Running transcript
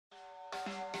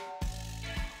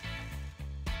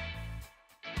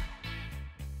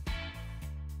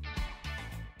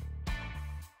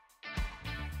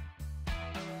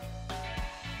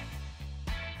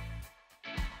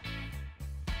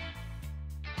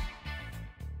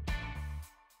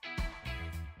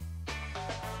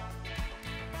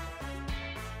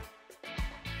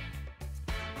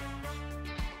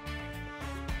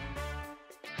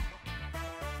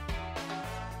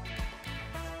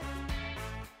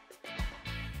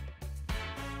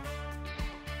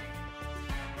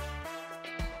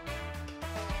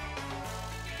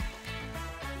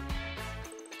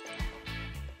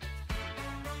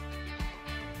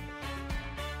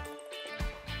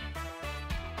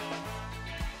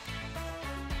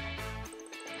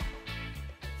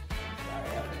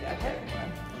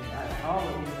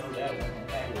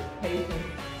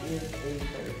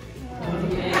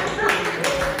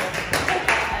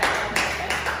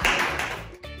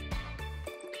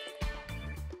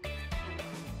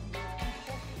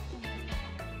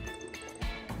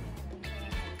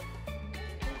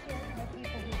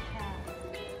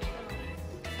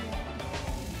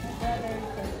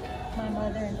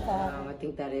I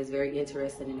think that is very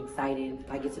interesting and exciting.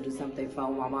 I get to do something fun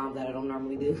with my mom that I don't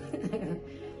normally do.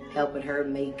 Helping her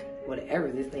make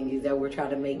whatever this thing is that we're trying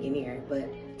to make in here, but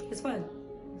it's fun.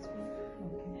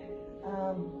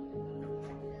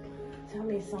 Tell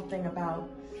me something about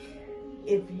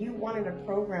if you wanted a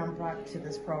program brought to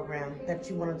this program that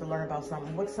you wanted to learn about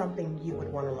something, what's something you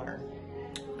would want to learn?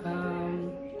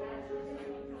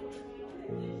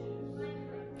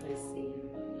 Let's see.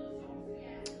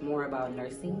 More about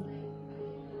nursing.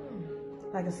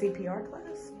 Like a CPR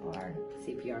class or?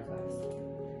 CPR class.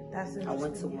 That's interesting. I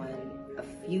went to one a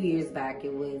few years back.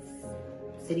 It was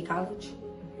City College,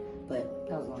 but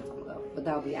that was a long time ago. But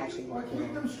that'll be actually more cool.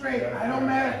 Keep them straight. I don't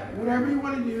matter. Whatever you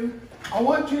want to do. I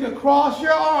want you to cross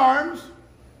your arms.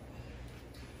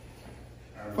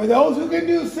 For those who can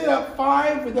do sit-up,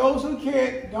 fine. For those who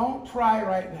can't, don't try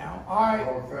right now. All right?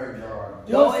 Oh, thank God.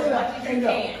 Do sit-up and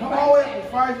go. Come all the way as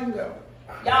far as you can go.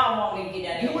 Y'all want me to get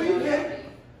down there? Do what you can.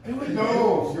 Do what you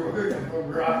No.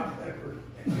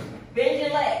 Bend your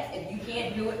legs. If you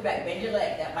can't do it back, bend your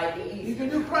legs. That might be easy. You can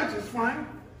do crunches, fine.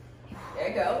 There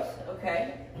it goes.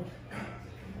 Okay.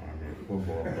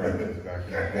 Football practice back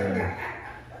there.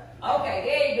 Okay,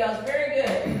 there you go. Very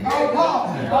good. Oh, Paul.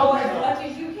 Go Okay. as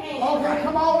much as you can. Okay,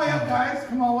 come all the way up, guys.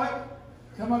 Come all the way up.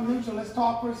 Come up neutral. Let's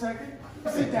talk for a second.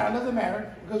 Sit down. Doesn't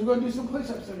matter because we're going to do some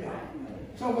push-ups in a minute.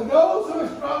 So for those who are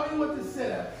struggling with the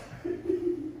sit-ups,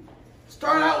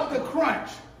 start out with a crunch.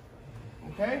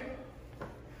 Okay?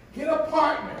 Get a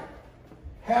partner.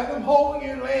 Have them holding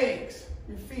your legs,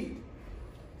 your feet.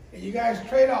 And you guys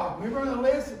trade off. Remember on the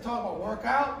list to talk about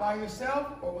workout by yourself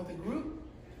or with a group?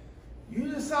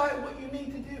 You decide what you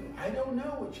need to do. I don't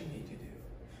know what you need to do.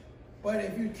 But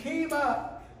if you team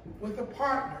up with a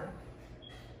partner,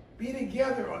 be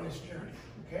together on this journey,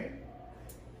 okay?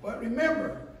 But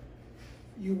remember,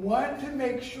 you want to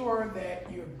make sure that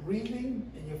your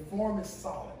breathing and your form is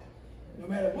solid. No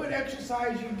matter what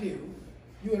exercise you do,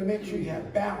 you want to make sure you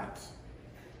have balance.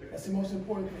 That's the most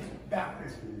important thing,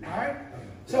 balance. All right?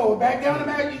 So we're back down to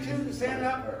magnitude, stand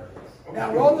up.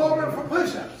 Now roll over for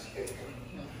push-ups.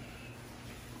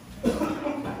 What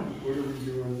are we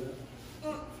doing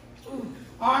there?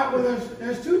 All right, well,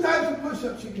 there's two types of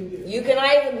push-ups you can do. You can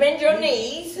either bend your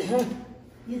knees,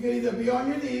 You can either be on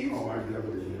your knees, Oh, I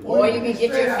definitely do. or you can get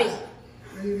straight your out. feet.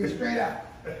 Or you can get straight out.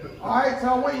 All right, so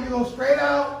I want you to go straight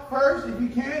out first if you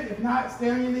can. If not, stay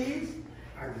on your knees.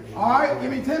 All right,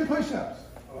 give me 10 push-ups.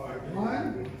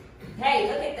 1, Hey,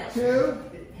 look at them.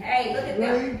 2, Hey, look at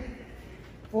them. 3,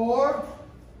 4,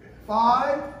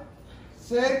 5,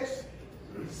 6,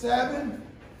 7,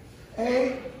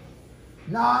 8,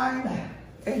 9,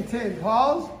 and 10.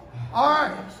 Pause. All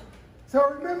right. So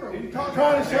remember, we're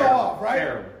trying to show off,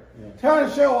 right? Trying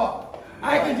to show off.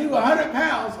 I can do 100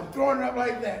 pounds. I'm throwing it up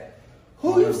like that.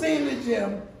 Who you see in the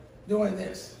gym doing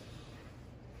this?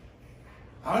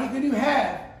 I only can do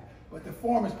half, but the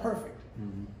form is perfect.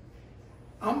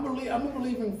 I'm a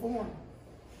believer in form.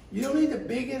 You don't need the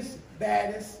biggest,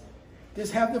 baddest.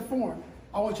 Just have the form.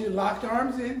 I want you to lock your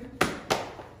arms in,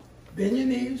 bend your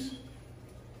knees,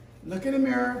 look in the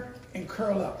mirror, and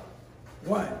curl up.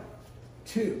 1,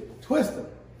 2, twist them.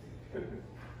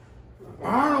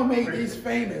 Arnold made this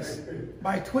famous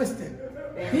by twisting.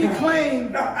 He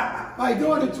claimed by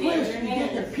doing the twist, you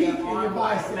get your peak in your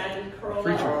bicep.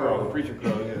 Preacher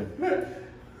curl, yeah.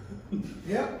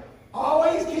 Yep.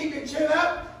 Always keep your chin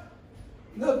up.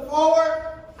 Look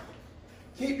forward.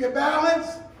 Keep your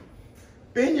balance.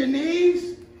 Bend your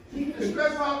knees. Keep the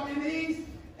stress off your knees.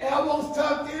 Elbows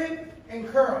tucked in and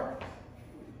curl.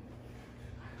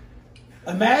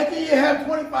 Imagine you have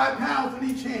 25 pounds in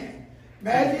each hand.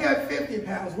 Imagine you have 50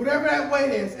 pounds, whatever that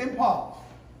weight is, and pause.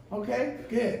 Okay?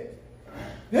 Good.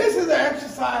 This is an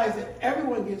exercise that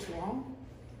everyone gets wrong.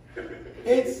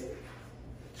 It's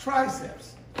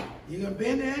triceps. You're going to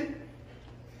bend in.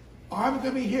 Arms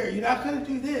going to be here. You're not going to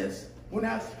do this. We're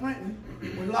not sprinting.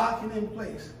 We're locking in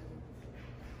place.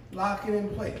 Locking in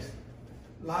place.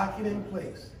 Locking in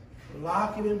place.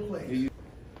 Locking in place.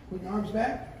 Put your arms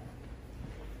back.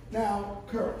 Now,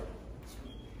 curl.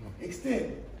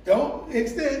 Extend. Don't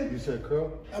extend. You said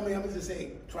curl? I'm going to just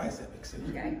say tricep extend.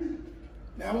 Okay.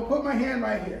 Now, I'm going to put my hand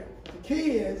right here. The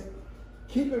key is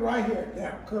keep it right here.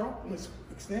 Now, curl. Let's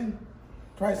extend.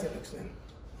 Tricep extend.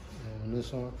 And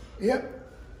this one? Yep.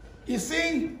 You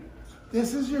see,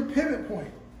 this is your pivot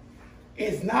point.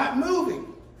 It's not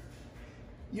moving.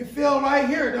 You feel right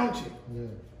here, don't you? Yeah.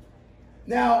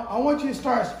 Now, I want you to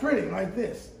start sprinting like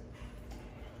this.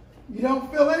 You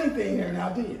don't feel anything there now,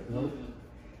 do you? Nope.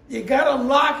 You got to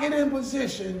lock it in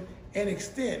position and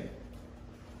extend.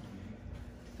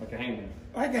 Like a hangman.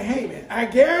 Like a hangman. I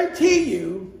guarantee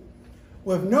you,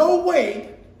 with no weight,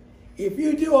 if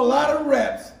you do a lot of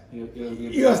reps,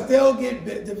 you'll still get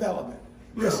development.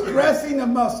 You're stressing the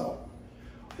muscle.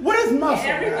 What is muscle?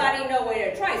 And everybody know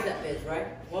where their tricep is, right?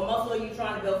 What muscle are you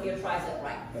trying to build for your tricep,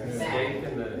 right? Exactly.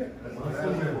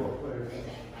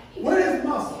 What is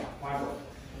muscle?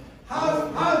 How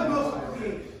is muscle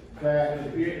created?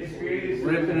 It's created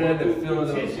Ripping it and feeling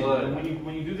the tension. blood.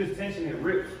 When you do this tension, it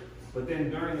rips. But then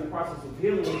during the process of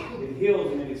healing, it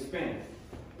heals and it expands.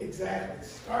 Exactly.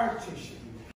 Scar tissue.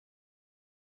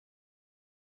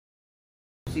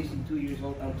 62 years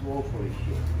old, I'm too old for this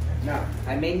shit. Now,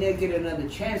 I may not get another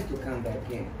chance to come back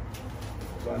in.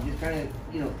 So I'm just kind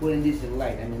of, putting this in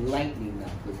light. I'm enlightening now,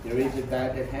 because there is a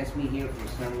God that has me here for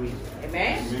some reason.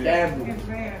 Amen? Stabbed me.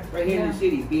 Right here in the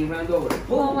city, being run over.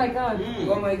 Boom. Oh my God.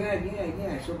 Oh my God,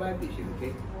 yeah, I survived this shit,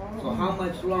 okay? So how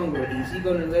much longer is he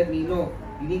gonna let me know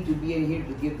you need to be in here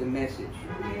to give the message?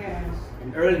 Yes.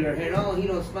 And earlier, he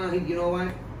don't smile, you know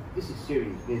what? This is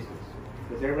serious business.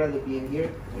 Because I'd rather be in here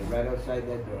than right outside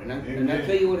that door. And I'll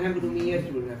tell you what happened to me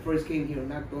yesterday when I first came here and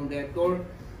knocked on that door.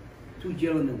 2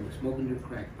 gentlemen were smoking their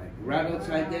crack pipe right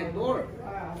outside that door.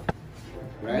 Wow.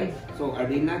 Right? So are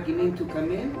they knocking in to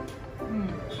come in?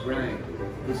 Right.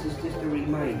 This is just a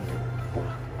reminder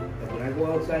that when I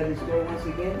go outside this door once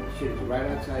again, shit is right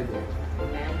outside there.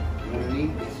 You know what I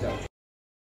mean? It's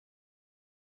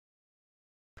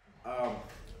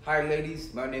Hi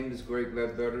ladies, my name is Greg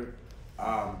Ledbetter.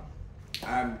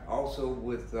 I'm also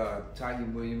with Tanya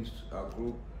Williams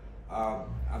group.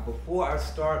 Before I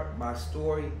start my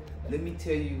story, let me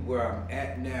tell you where I'm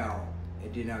at now,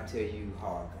 and then I'll tell you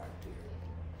how I got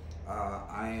there.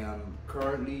 I am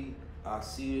currently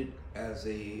seated as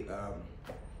a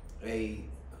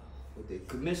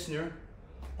commissioner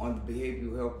on the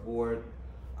Behavioral Health Board.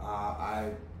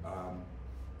 I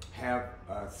have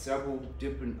several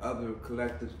different other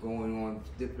collectives going on,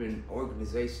 different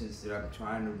organizations that I'm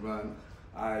trying to run.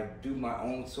 I do my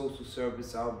own social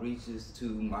service outreaches to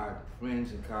my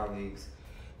friends and colleagues,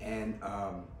 and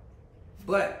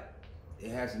but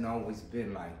it hasn't always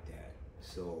been like that.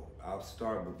 So I'll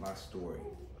start with my story.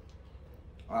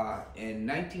 In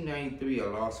 1993, I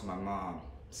lost my mom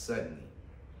suddenly.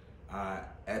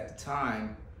 At the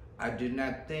time, I did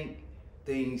not think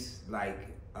things like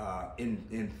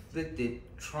inflicted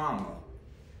trauma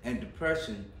and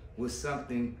depression was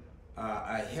something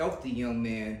a healthy young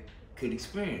man could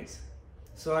experience.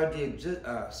 So I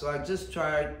just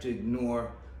tried to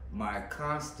ignore my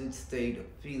constant state of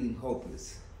feeling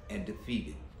hopeless and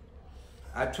defeated.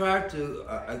 I tried to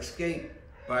escape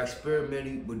by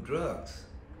experimenting with drugs.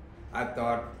 I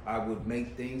thought I would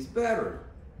make things better.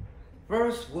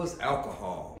 First was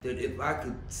alcohol, that if I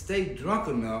could stay drunk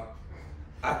enough,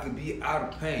 I could be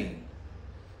out of pain.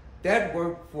 That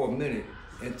worked for a minute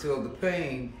until the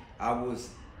pain I was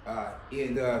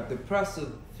in the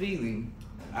depressive feeling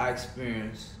I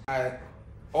experienced. I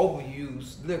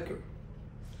overused liquor.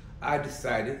 I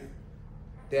decided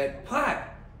that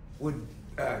pot would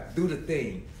do the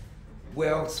thing.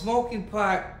 Well, smoking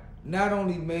pot not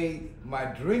only made my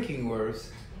drinking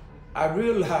worse, I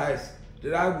realized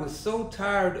that I was so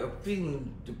tired of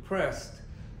feeling depressed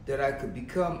that I could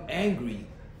become angry.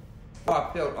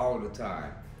 I felt all the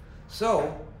time.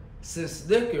 So, since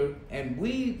liquor and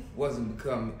weed was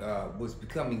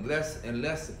becoming less and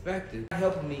less effective,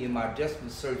 helping me in my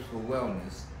desperate search for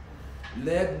wellness,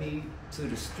 led me to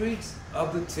the streets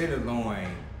of the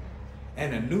Tenderloin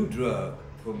and a new drug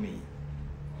for me.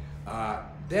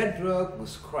 That drug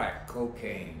was crack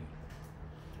cocaine.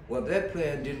 Well, that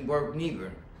plan didn't work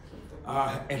neither.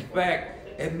 In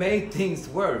fact, it made things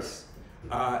worse.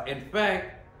 In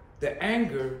fact, the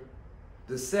anger,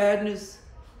 the sadness,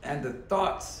 and the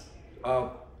thoughts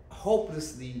of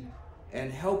hopelessly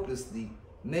and helplessly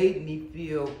made me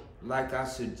feel like I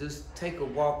should just take a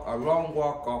long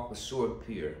walk off a short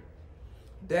pier.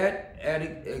 That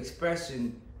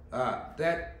expression,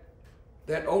 that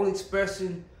old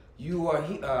expression,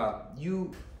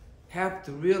 you have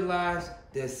to realize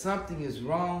that something is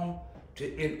wrong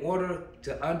in order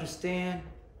to understand.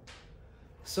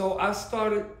 So I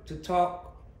started to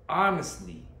talk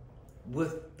honestly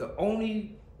with the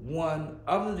only one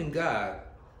other than God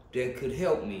that could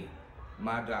help me,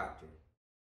 my doctor.